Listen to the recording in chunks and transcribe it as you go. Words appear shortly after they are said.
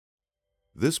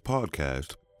This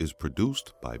podcast is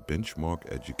produced by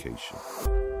Benchmark Education.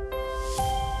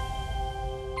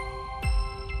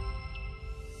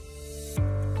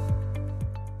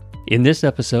 In this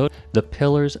episode, the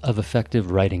pillars of effective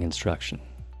writing instruction.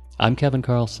 I'm Kevin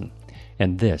Carlson,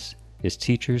 and this is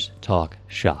Teachers Talk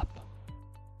Shop.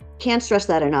 Can't stress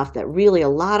that enough, that really a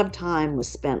lot of time was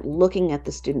spent looking at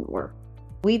the student work.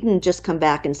 We didn't just come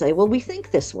back and say, well, we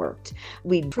think this worked.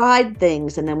 We tried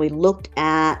things and then we looked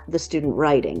at the student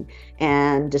writing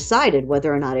and decided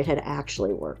whether or not it had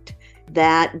actually worked.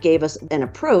 That gave us an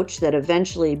approach that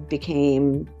eventually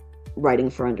became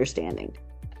Writing for Understanding.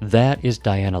 That is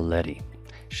Diana Leddy.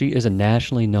 She is a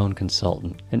nationally known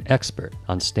consultant and expert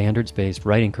on standards-based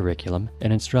writing curriculum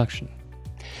and instruction.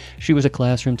 She was a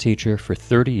classroom teacher for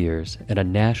 30 years and a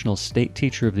National State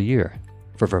Teacher of the Year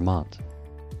for Vermont.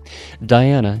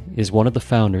 Diana is one of the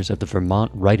founders of the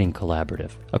Vermont Writing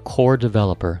Collaborative, a core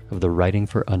developer of the Writing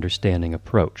for Understanding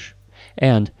approach,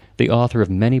 and the author of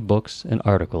many books and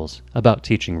articles about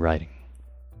teaching writing.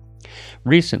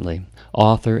 Recently,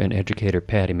 author and educator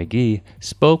Patty McGee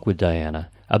spoke with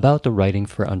Diana about the Writing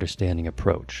for Understanding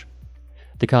approach.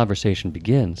 The conversation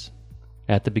begins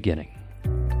at the beginning.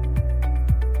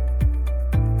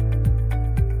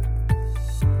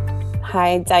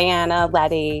 Hi, Diana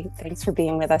Leddy. Thanks for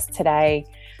being with us today.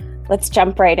 Let's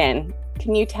jump right in.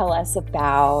 Can you tell us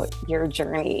about your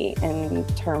journey in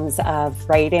terms of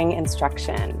writing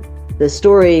instruction? The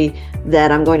story that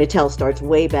I'm going to tell starts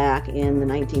way back in the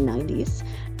 1990s.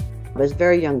 I was a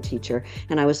very young teacher,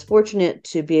 and I was fortunate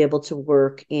to be able to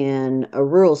work in a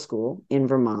rural school in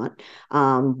Vermont,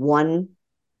 one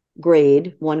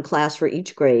class for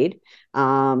each grade,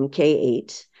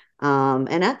 K-8.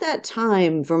 And at that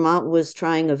time, Vermont was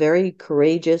trying a very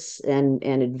courageous and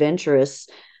adventurous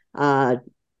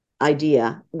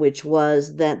idea, which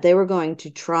was that they were going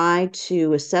to try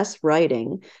to assess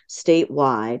writing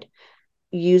statewide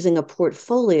using a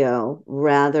portfolio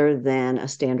rather than a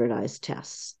standardized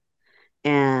test.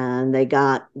 And they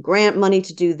got grant money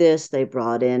to do this. They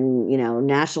brought in,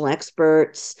 national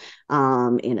experts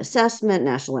in assessment,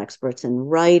 national experts in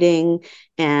writing.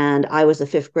 And I was a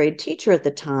fifth grade teacher at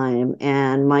the time,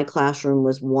 and my classroom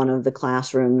was one of the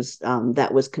classrooms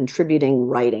that was contributing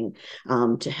writing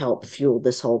to help fuel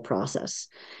this whole process.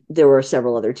 There were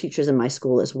several other teachers in my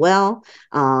school as well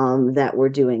that were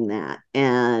doing that.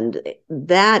 And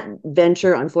that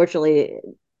venture, unfortunately,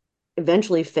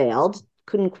 eventually failed.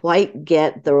 Couldn't quite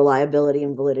get the reliability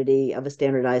and validity of a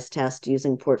standardized test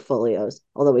using portfolios,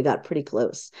 although we got pretty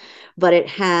close. But it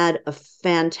had a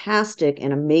fantastic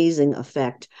and amazing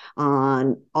effect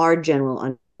on our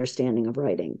general understanding of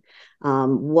writing.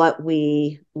 What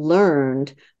we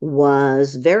learned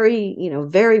was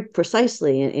very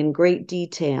precisely in great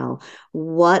detail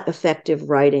what effective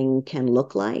writing can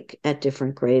look like at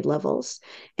different grade levels.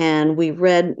 And we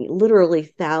read literally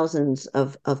thousands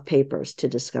of papers to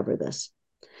discover this.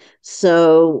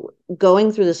 So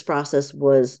going through this process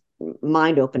was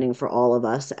mind-opening for all of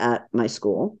us at my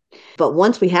school. But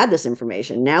once we had this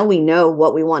information, now we know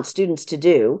what we want students to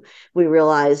do. We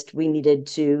realized we needed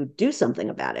to do something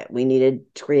about it. We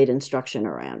needed to create instruction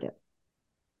around it.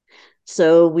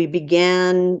 So we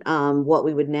began what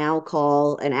we would now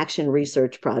call an action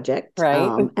research project.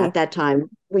 Right. At that time,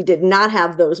 we did not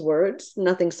have those words,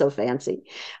 nothing so fancy.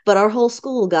 But our whole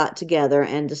school got together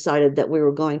and decided that we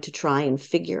were going to try and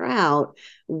figure out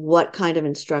what kind of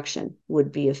instruction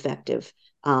would be effective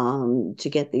to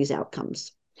get these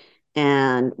outcomes.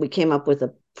 And we came up with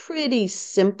a pretty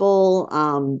simple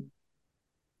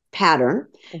pattern.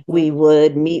 Mm-hmm. We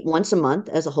would meet once a month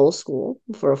as a whole school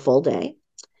for a full day.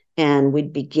 And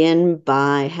we'd begin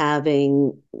by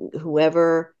having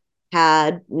whoever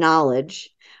had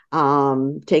knowledge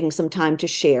taking some time to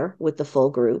share with the full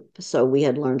group. So we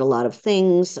had learned a lot of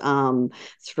things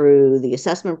through the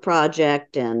assessment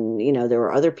project. And, there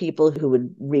were other people who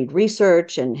would read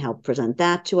research and help present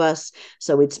that to us.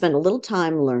 So we'd spend a little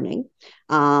time learning.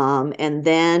 And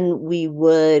then we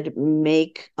would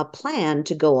make a plan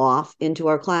to go off into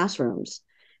our classrooms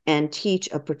and teach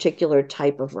a particular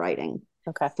type of writing.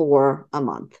 Okay. For a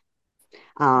month,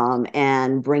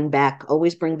 and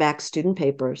always bring back student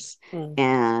papers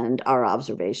and our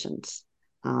observations.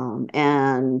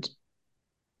 And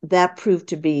that proved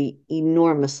to be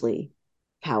enormously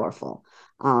powerful.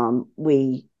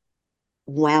 We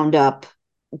wound up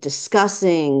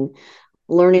discussing,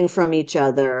 learning from each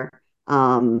other.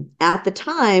 At the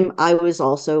time, I was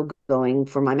also going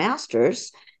for my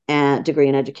master's degree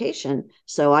in education.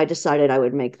 So I decided I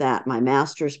would make that my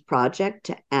master's project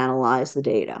to analyze the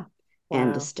data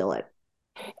and distill it.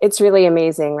 It's really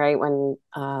amazing, right? When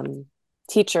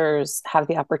teachers have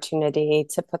the opportunity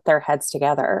to put their heads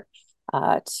together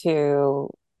to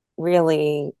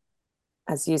really,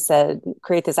 as you said,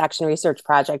 create this action research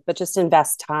project, but just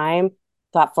invest time,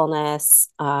 thoughtfulness,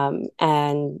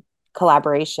 and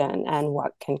collaboration, and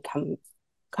what can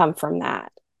come from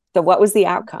that. So what was the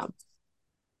outcome?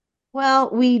 Well,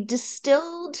 we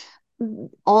distilled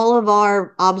all of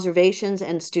our observations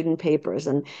and student papers.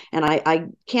 And I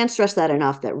can't stress that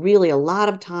enough, that really a lot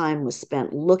of time was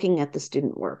spent looking at the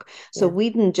student work. So we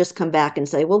didn't just come back and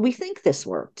say, well, we think this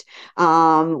worked.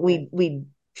 We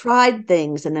tried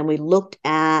things, and then we looked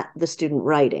at the student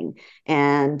writing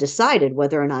and decided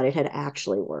whether or not it had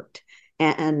actually worked.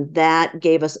 And that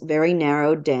gave us a very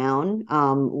narrowed down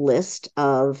list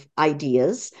of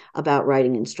ideas about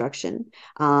writing instruction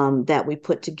that we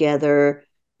put together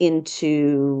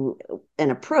into an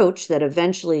approach that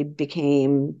eventually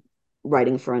became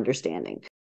Writing for Understanding.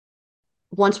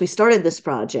 Once we started this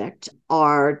project,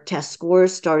 our test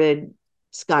scores started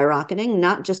skyrocketing,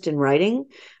 not just in writing,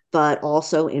 but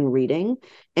also in reading.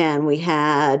 And we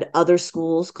had other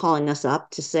schools calling us up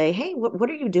to say, hey, what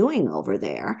are you doing over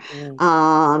there?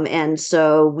 And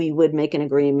so we would make an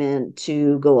agreement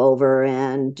to go over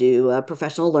and do a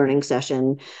professional learning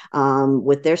session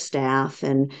with their staff.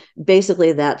 And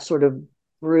basically that sort of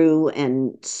grew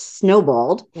and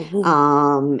snowballed.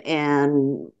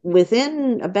 And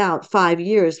within about 5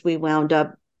 years, we wound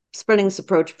up spreading this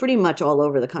approach pretty much all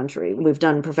over the country. We've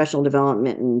done professional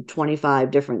development in 25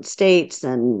 different states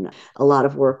and a lot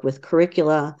of work with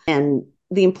curricula. And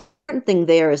the important thing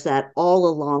there is that all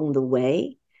along the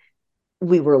way,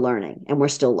 we were learning, and we're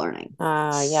still learning.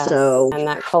 Yes. So, and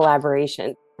that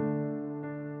collaboration.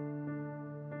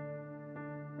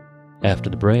 After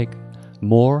the break,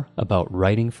 more about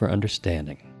Writing for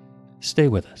Understanding. Stay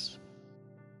with us.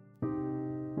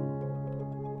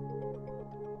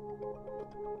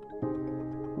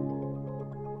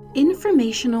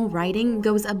 Informational writing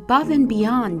goes above and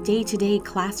beyond day-to-day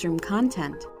classroom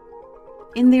content.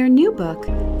 In their new book,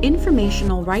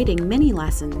 Informational Writing Mini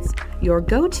Lessons, your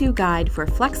go-to guide for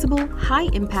flexible,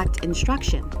 high-impact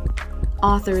instruction,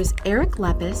 authors Eric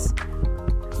Lepis,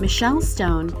 Michelle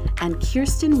Stone, and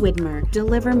Kirsten Widmer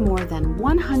deliver more than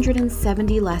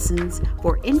 170 lessons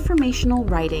for informational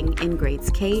writing in grades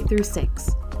K through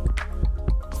 6.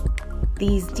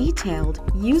 These detailed,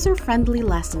 user-friendly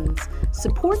lessons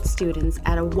support students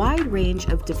at a wide range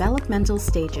of developmental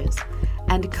stages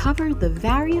and cover the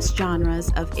various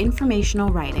genres of informational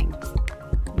writing.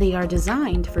 They are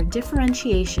designed for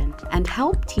differentiation and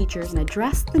help teachers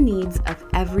address the needs of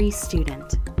every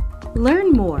student.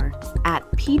 Learn more at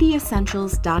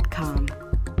pdessentials.com.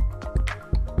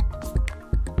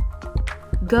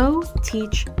 Go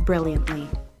teach brilliantly.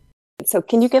 So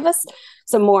can you give us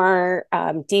some more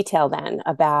detail then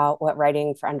about what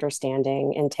Writing for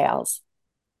Understanding entails?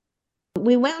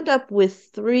 We wound up with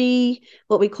 3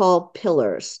 what we call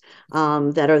pillars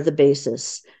that are the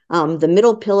basis. The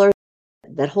middle pillar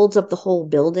that holds up the whole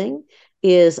building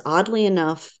is, oddly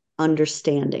enough,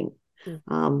 understanding.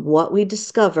 What we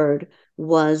discovered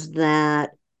was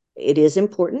that it is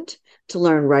important to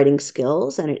learn writing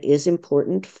skills, and it is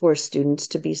important for students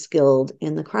to be skilled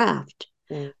in the craft.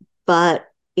 But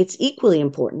it's equally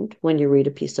important when you read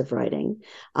a piece of writing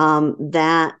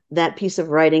that piece of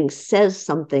writing says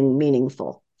something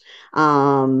meaningful.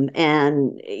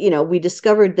 And, we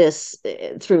discovered this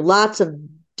through lots of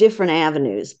different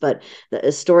avenues, but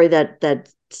the story that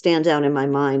stands out in my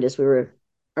mind is we were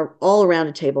all around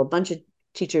a table, a bunch of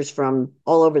teachers from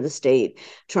all over the state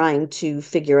trying to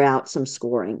figure out some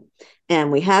scoring.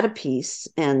 And we had a piece,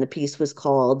 and the piece was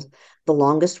called The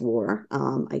Longest War.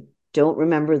 I don't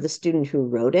remember the student who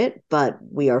wrote it, but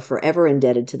we are forever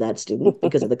indebted to that student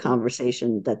because of the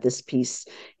conversation that this piece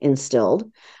instilled.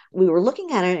 We were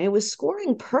looking at it, and it was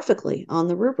scoring perfectly on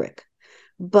the rubric,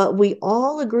 but we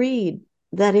all agreed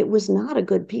that it was not a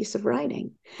good piece of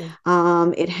writing.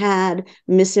 It had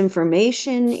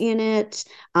misinformation in it.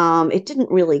 It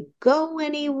didn't really go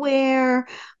anywhere.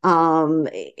 Your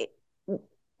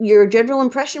general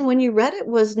impression when you read it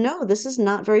was, no, this is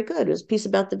not very good. It was a piece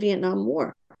about the Vietnam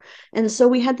War. And so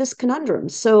we had this conundrum.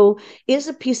 So is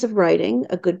a piece of writing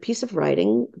a good piece of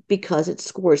writing because it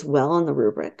scores well on the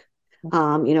rubric?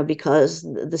 Because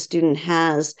the student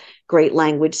has great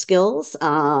language skills,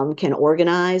 can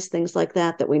organize, things like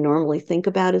that we normally think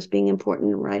about as being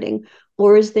important in writing,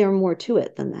 or is there more to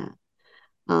it than that?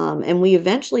 And we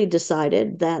eventually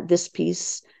decided that this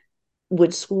piece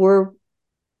would score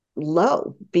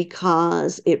low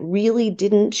because it really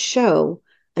didn't show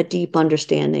a deep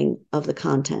understanding of the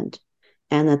content,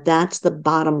 and that's the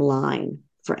bottom line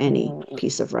for any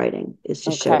piece of writing, is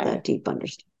to show that deep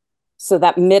understanding. So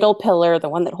that middle pillar, the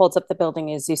one that holds up the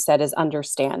building, as you said, is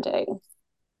understanding.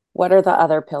 What are the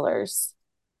other pillars?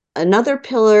 Another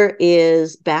pillar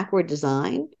is backward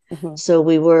design. Mm-hmm. So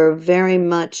we were very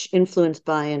much influenced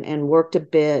by and worked a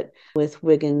bit with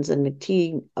Wiggins and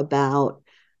McTeague about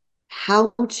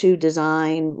how to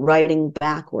design writing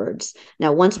backwards.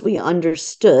 Now, once we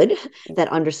understood that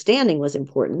understanding was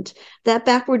important, that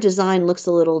backward design looks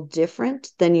a little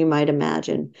different than you might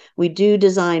imagine. We do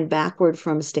design backward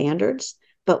from standards,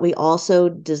 but we also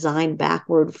design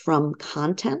backward from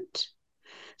content.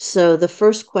 So the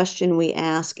first question we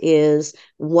ask is,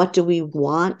 what do we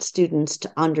want students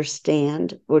to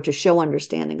understand or to show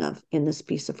understanding of in this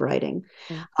piece of writing?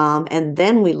 And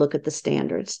then we look at the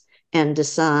standards and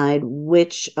decide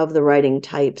which of the writing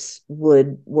types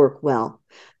would work well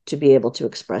to be able to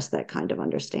express that kind of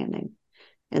understanding.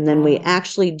 And then we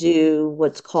actually do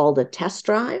what's called a test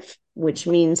drive, which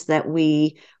means that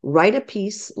we write a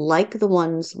piece like the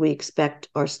ones we expect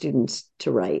our students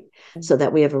to write, so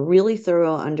that we have a really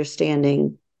thorough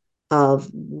understanding of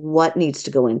what needs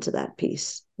to go into that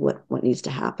piece, what needs to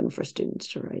happen for students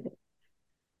to write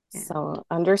it. So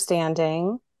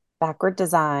understanding, backward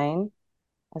design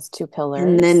as two pillars.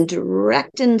 And then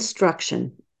direct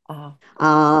instruction.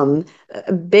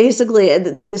 Basically,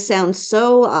 this sounds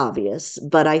so obvious,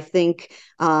 but I think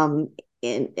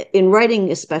in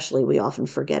writing especially, we often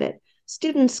forget it.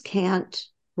 Students can't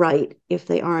write if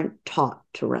they aren't taught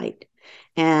to write.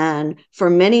 And for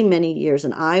many, many years,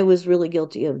 and I was really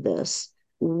guilty of this,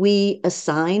 we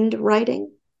assigned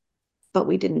writing, but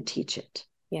we didn't teach it.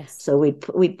 Yes. So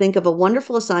we'd think of a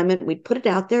wonderful assignment, we'd put it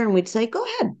out there, and we'd say, go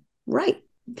ahead, write.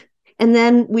 And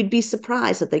then we'd be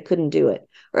surprised that they couldn't do it.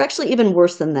 Or actually even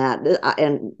worse than that,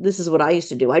 and this is what I used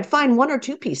to do, I'd find one or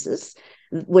two pieces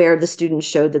where the students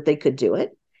showed that they could do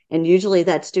it. And usually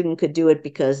that student could do it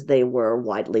because they were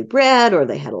widely read or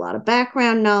they had a lot of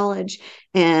background knowledge.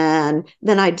 And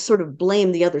then I'd sort of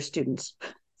blame the other students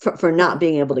for not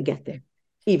being able to get there,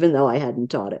 even though I hadn't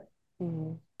taught it.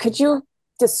 Could you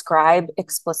describe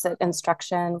explicit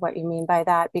instruction, what you mean by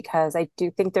that? Because I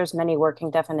do think there's many working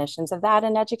definitions of that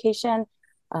in education.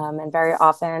 And very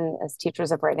often as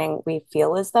teachers of writing, we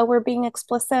feel as though we're being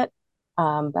explicit,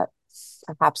 but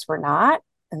perhaps we're not.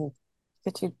 And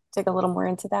could you dig a little more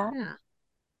into that?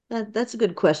 Yeah, that's a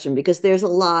good question because there's a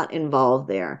lot involved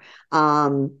there.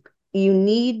 You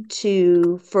need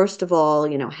to, first of all,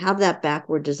 have that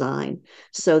backward design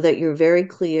so that you're very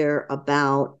clear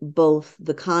about both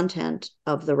the content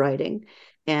of the writing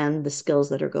and the skills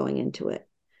that are going into it.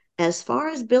 As far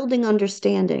as building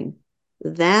understanding,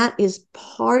 that is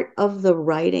part of the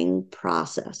writing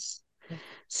process.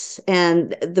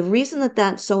 And the reason that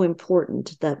that's so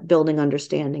important, that building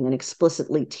understanding and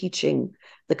explicitly teaching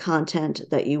the content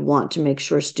that you want to make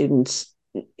sure students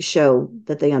show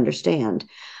that they understand,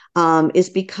 is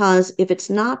because if it's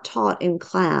not taught in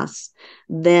class,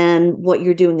 then what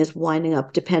you're doing is winding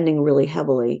up depending really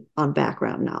heavily on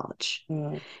background knowledge.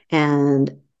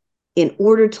 And in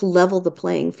order to level the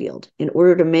playing field, in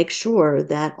order to make sure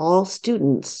that all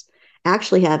students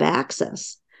actually have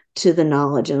access to the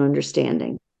knowledge and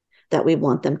understanding that we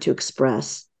want them to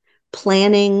express,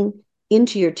 planning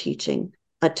into your teaching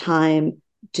a time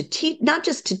to teach, not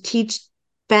just to teach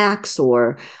facts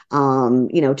or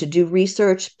to do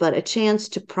research, but a chance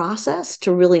to process,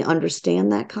 to really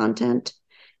understand that content,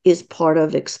 is part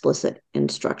of explicit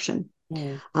instruction.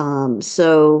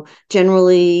 So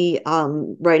generally,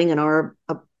 writing in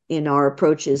our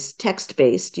approach is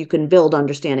text-based. You can build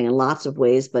understanding in lots of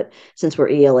ways, but since we're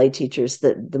ELA teachers,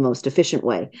 the most efficient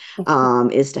way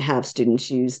is to have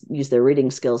students use their reading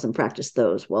skills and practice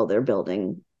those while they're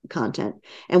building content.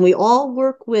 And we all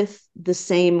work with the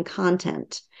same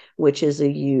content, which is a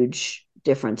huge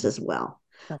difference as well.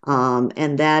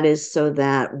 And that is so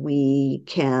that we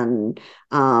can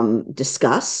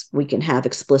discuss, we can have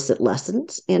explicit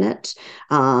lessons in it,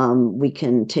 we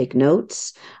can take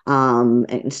notes,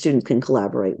 and students can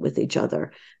collaborate with each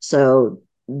other. So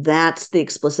that's the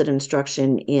explicit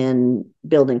instruction in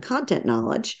building content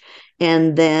knowledge.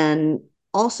 And then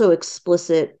also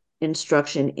explicit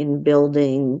instruction in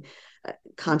building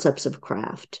concepts of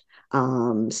craft.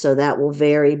 So that will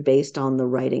vary based on the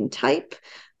writing type.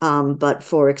 But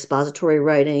for expository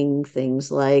writing, things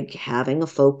like having a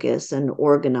focus and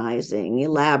organizing,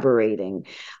 elaborating,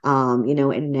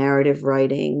 in narrative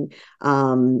writing,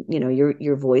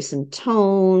 your voice and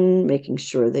tone, making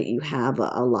sure that you have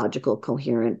a logical,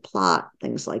 coherent plot,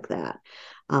 things like that.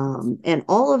 And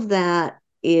all of that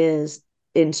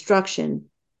instruction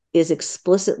is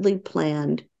explicitly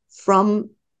planned from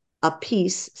a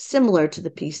piece similar to the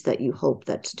piece that you hope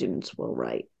that students will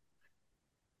write.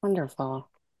 Wonderful.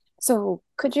 So,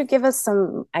 could you give us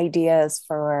some ideas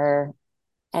for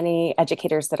any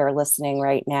educators that are listening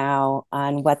right now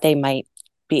on what they might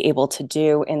be able to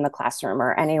do in the classroom,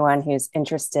 or anyone who's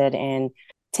interested in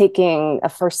taking a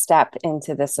first step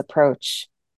into this approach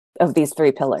of these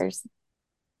three pillars?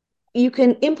 You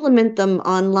can implement them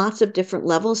on lots of different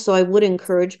levels. So I would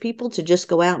encourage people to just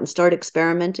go out and start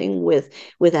experimenting with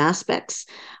aspects,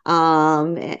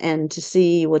 and to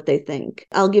see what they think.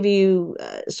 I'll give you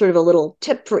sort of a little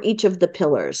tip for each of the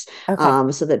pillars,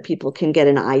 Okay. so that people can get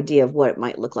an idea of what it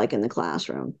might look like in the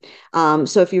classroom.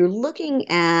 So if you're looking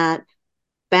at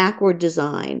backward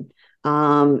design,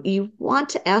 you want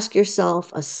to ask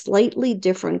yourself a slightly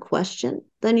different question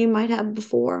than you might have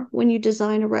before when you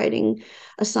design a writing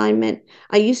assignment.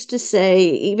 I used to say,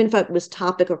 even if it was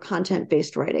topic or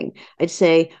content-based writing, I'd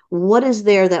say, what is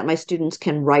there that my students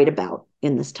can write about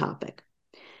in this topic?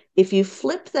 If you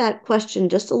flip that question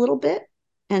just a little bit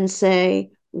and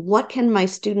say, what can my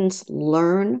students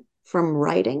learn from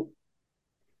writing?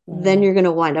 Then you're going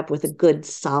to wind up with a good,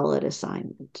 solid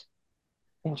assignment.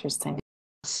 Interesting.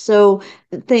 So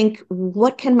think,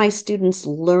 what can my students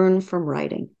learn from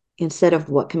writing instead of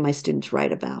what can my students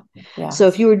write about? Yeah. So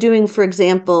if you were doing, for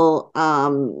example,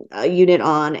 a unit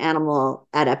on animal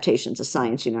adaptations, a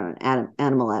science unit on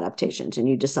animal adaptations, and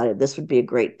you decided this would be a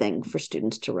great thing for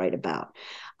students to write about.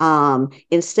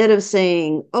 Instead of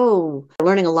saying, oh,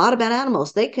 learning a lot about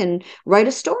animals, they can write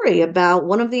a story about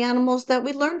one of the animals that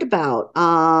we learned about,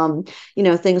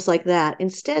 things like that.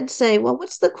 Instead, say, well,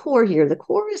 what's the core here? The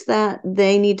core is that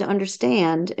they need to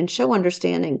understand and show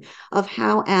understanding of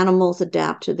how animals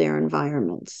adapt to their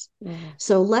environments.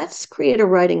 So let's create a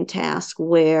writing task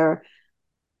where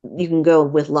you can go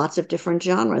with lots of different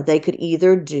genres. They could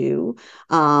either do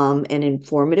an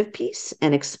informative piece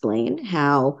and explain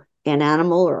how an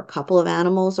animal or a couple of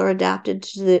animals are adapted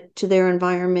to their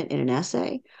environment in an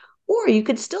essay, or you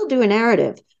could still do a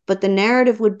narrative, but the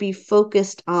narrative would be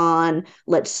focused on,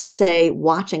 let's say,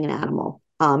 watching an animal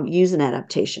use an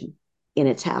adaptation in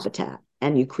its habitat,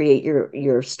 and you create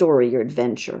your story, your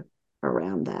adventure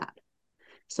around that.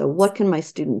 So what can my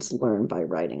students learn by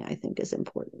writing, I think, is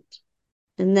important.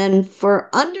 And then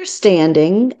for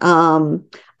understanding,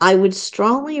 I would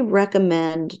strongly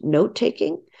recommend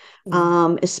note-taking,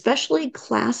 especially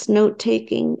class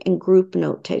note-taking and group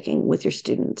note-taking with your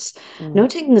students.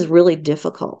 Note-taking is really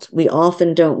difficult. We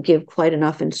often don't give quite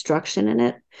enough instruction in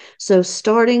it. So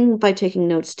starting by taking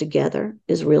notes together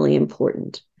is really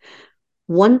important.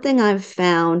 One thing I've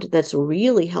found that's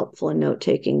really helpful in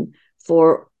note-taking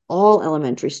for all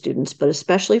elementary students, but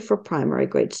especially for primary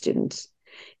grade students,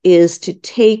 is to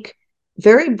take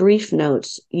very brief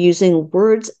notes using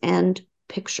words and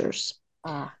pictures.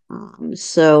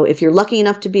 So if you're lucky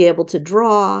enough to be able to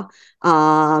draw,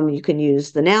 you can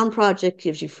use the Noun Project,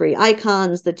 gives you free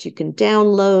icons that you can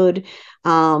download.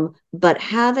 But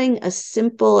having a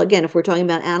simple, again, if we're talking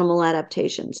about animal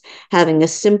adaptations, having a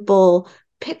simple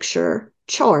picture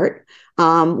chart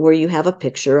where you have a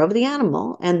picture of the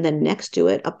animal and then next to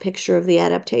it a picture of the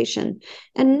adaptation,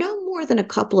 and no more than a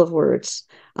couple of words.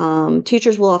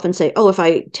 Teachers will often say, oh, if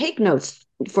I take notes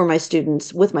for my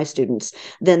students, with my students,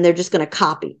 then they're just going to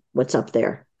copy what's up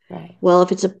there. Right. Well,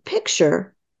 if it's a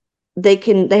picture, they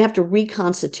have to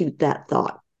reconstitute that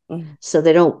thought. So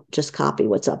they don't just copy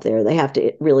what's up there. They have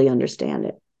to really understand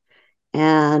it.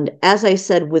 And as I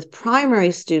said, with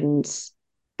primary students,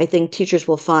 I think teachers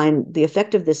will find the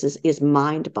effect of this is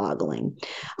mind-boggling.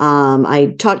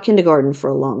 I taught kindergarten for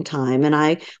a long time, and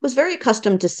I was very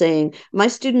accustomed to saying, my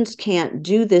students can't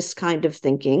do this kind of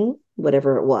thinking,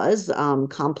 whatever it was,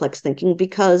 complex thinking,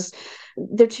 because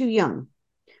they're too young.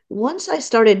 Once I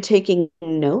started taking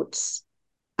notes,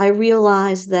 I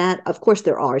realized that, of course,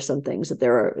 there are some things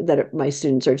that my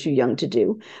students are too young to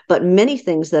do, but many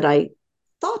things that I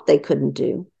thought they couldn't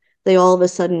do, they all of a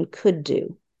sudden could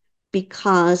do,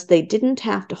 because they didn't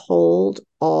have to hold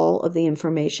all of the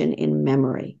information in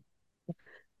memory.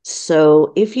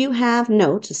 So if you have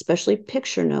notes, especially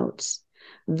picture notes,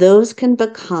 those can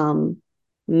become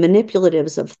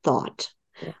manipulatives of thought.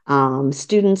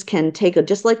 Students can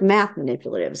just like math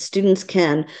manipulatives, students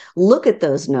can look at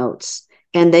those notes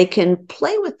and they can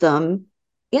play with them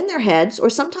in their heads or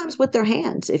sometimes with their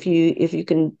hands. If you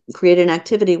can create an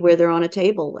activity where they're on a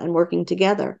table and working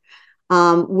together,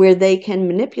 where they can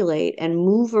manipulate and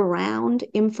move around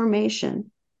information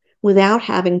without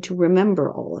having to remember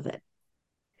all of it.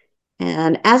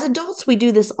 And as adults, we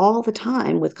do this all the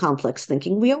time with complex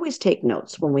thinking. We always take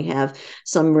notes when we have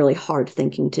some really hard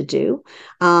thinking to do.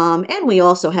 And we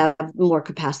also have more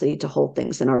capacity to hold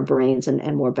things in our brains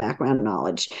and more background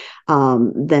knowledge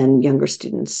than younger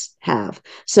students have.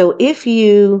 So if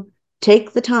you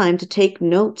take the time to take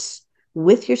notes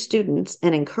with your students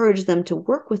and encourage them to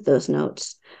work with those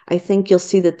notes, I think you'll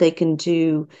see that they can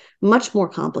do much more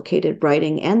complicated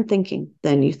writing and thinking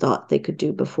than you thought they could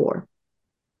do before.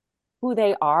 Who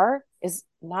they are is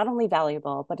not only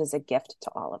valuable, but is a gift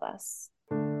to all of us.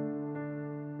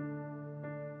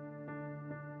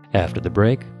 After the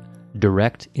break,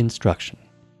 direct instruction.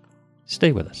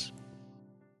 Stay with us.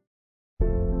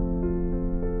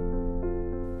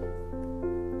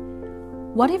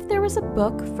 What if there was a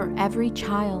book for every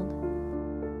child?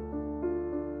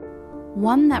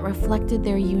 One that reflected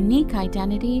their unique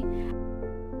identity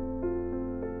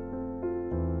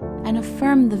and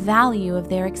affirmed the value of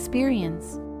their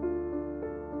experience.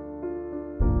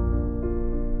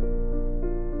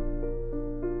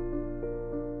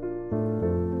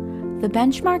 The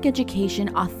Benchmark Education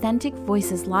Authentic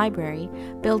Voices Library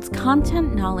builds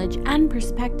content, knowledge, and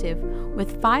perspective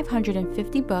with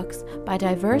 550 books by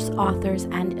diverse authors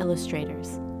and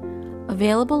illustrators.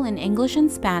 Available in English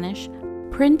and Spanish,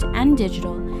 print and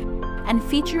digital, and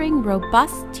featuring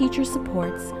robust teacher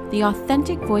supports, the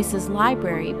Authentic Voices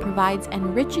Library provides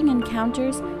enriching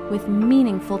encounters with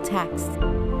meaningful text.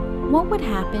 What would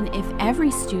happen if every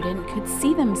student could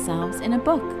see themselves in a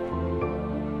book?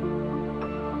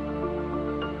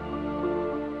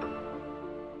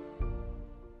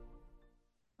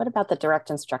 What about the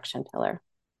direct instruction pillar?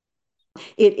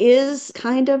 It is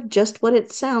kind of just what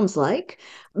it sounds like,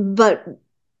 but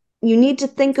you need to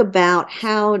think about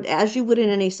how, as you would in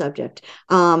any subject,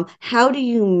 how do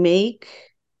you make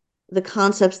the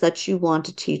concepts that you want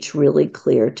to teach really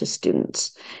clear to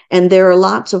students? And there are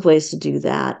lots of ways to do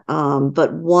that.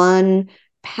 But one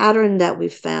pattern that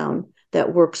we've found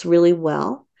that works really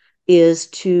well is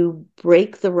to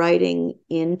break the writing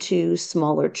into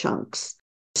smaller chunks.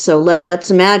 So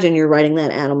let's imagine you're writing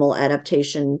that animal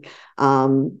adaptation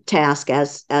task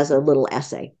as a little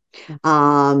essay.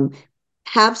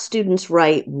 Have students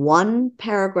write one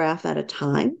paragraph at a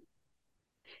time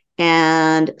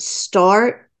and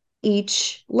start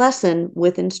each lesson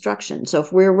with instruction. So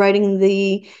if we're writing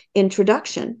the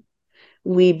introduction,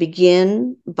 we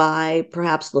begin by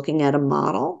perhaps looking at a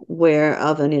model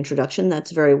of an introduction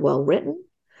that's very well written,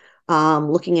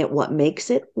 looking at what makes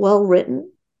it well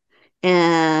written,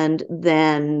 and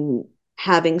then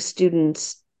having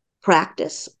students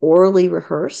practice, orally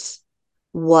rehearse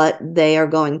what they are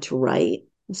going to write.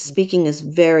 Speaking is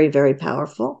very, very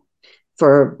powerful,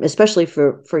 especially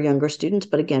for younger students,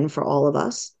 but again, for all of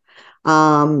us.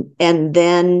 And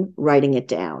then writing it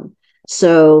down.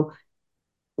 So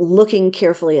looking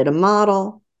carefully at a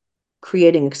model,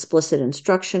 creating explicit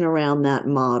instruction around that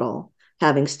model,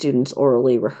 having students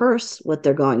orally rehearse what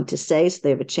they're going to say so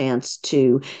they have a chance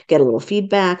to get a little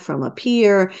feedback from a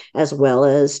peer, as well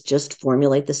as just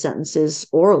formulate the sentences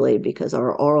orally, because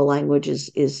our oral language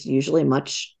is usually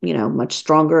much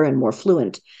stronger and more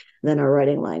fluent than our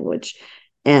writing language,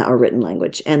 our written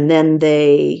language. And then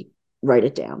they write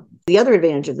it down. The other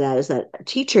advantage of that is that a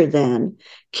teacher then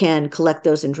can collect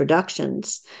those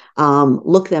introductions,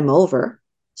 look them over,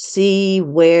 see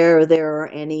where there are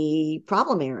any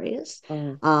problem areas,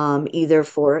 either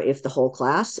for if the whole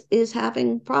class is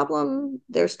having problem,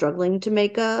 they're struggling to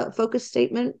make a focus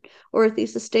statement or a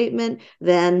thesis statement,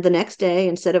 then the next day,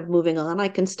 instead of moving on, I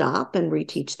can stop and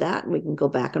reteach that, and we can go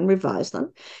back and revise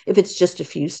them. If it's just a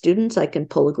few students, I can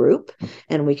pull a group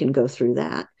and we can go through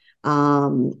that.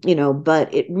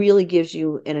 But it really gives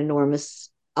you an enormous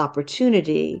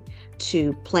opportunity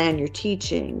to plan your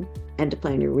teaching and to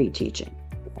plan your reteaching.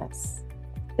 Yes.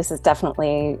 This is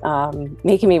definitely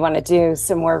making me want to do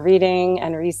some more reading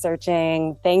and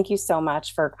researching. Thank you so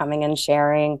much for coming and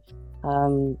sharing.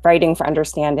 Writing for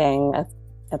Understanding,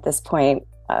 at this point,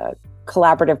 a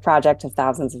collaborative project of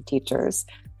thousands of teachers.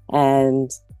 And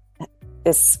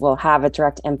this will have a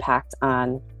direct impact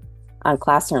on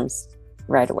classrooms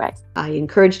right away. I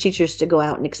encourage teachers to go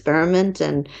out and experiment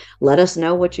and let us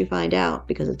know what you find out,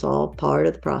 because it's all part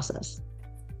of the process.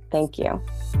 Thank you.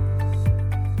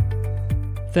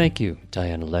 Thank you,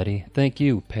 Diana Leddy. Thank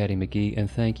you, Patty McGee.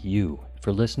 And thank you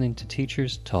for listening to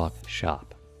Teachers Talk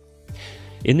Shop.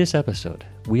 In this episode,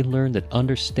 we learned that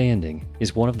understanding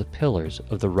is one of the pillars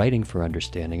of the Writing for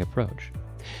Understanding approach.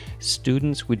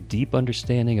 Students with deep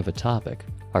understanding of a topic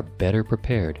are better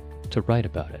prepared to write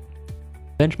about it.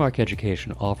 Benchmark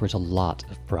Education offers a lot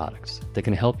of products that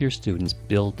can help your students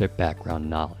build their background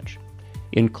knowledge,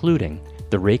 including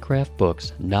the Raycraft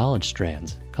Books Knowledge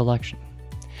Strands collection.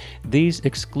 These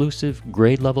exclusive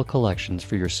grade-level collections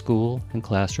for your school and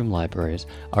classroom libraries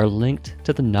are linked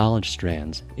to the knowledge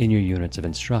strands in your units of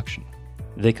instruction.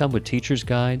 They come with teacher's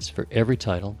guides for every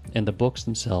title, and the books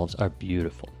themselves are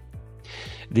beautiful.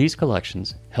 These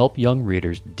collections help young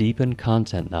readers deepen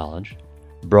content knowledge,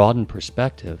 broaden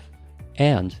perspective,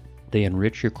 and they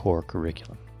enrich your core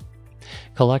curriculum.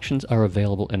 Collections are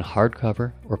available in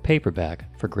hardcover or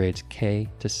paperback for grades K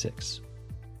to 6.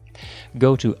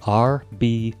 Go to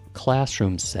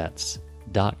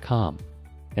rbclassroomsets.com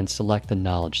and select the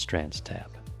Knowledge Strands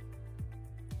tab.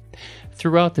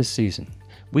 Throughout this season,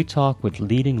 we talk with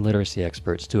leading literacy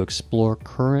experts to explore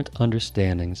current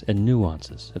understandings and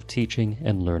nuances of teaching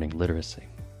and learning literacy.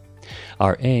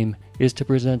 Our aim is to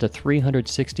present a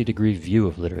 360-degree view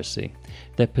of literacy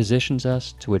that positions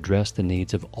us to address the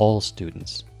needs of all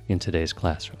students in today's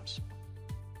classrooms.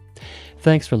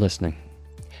 Thanks for listening.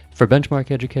 For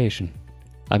Benchmark Education,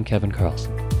 I'm Kevin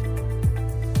Carlson.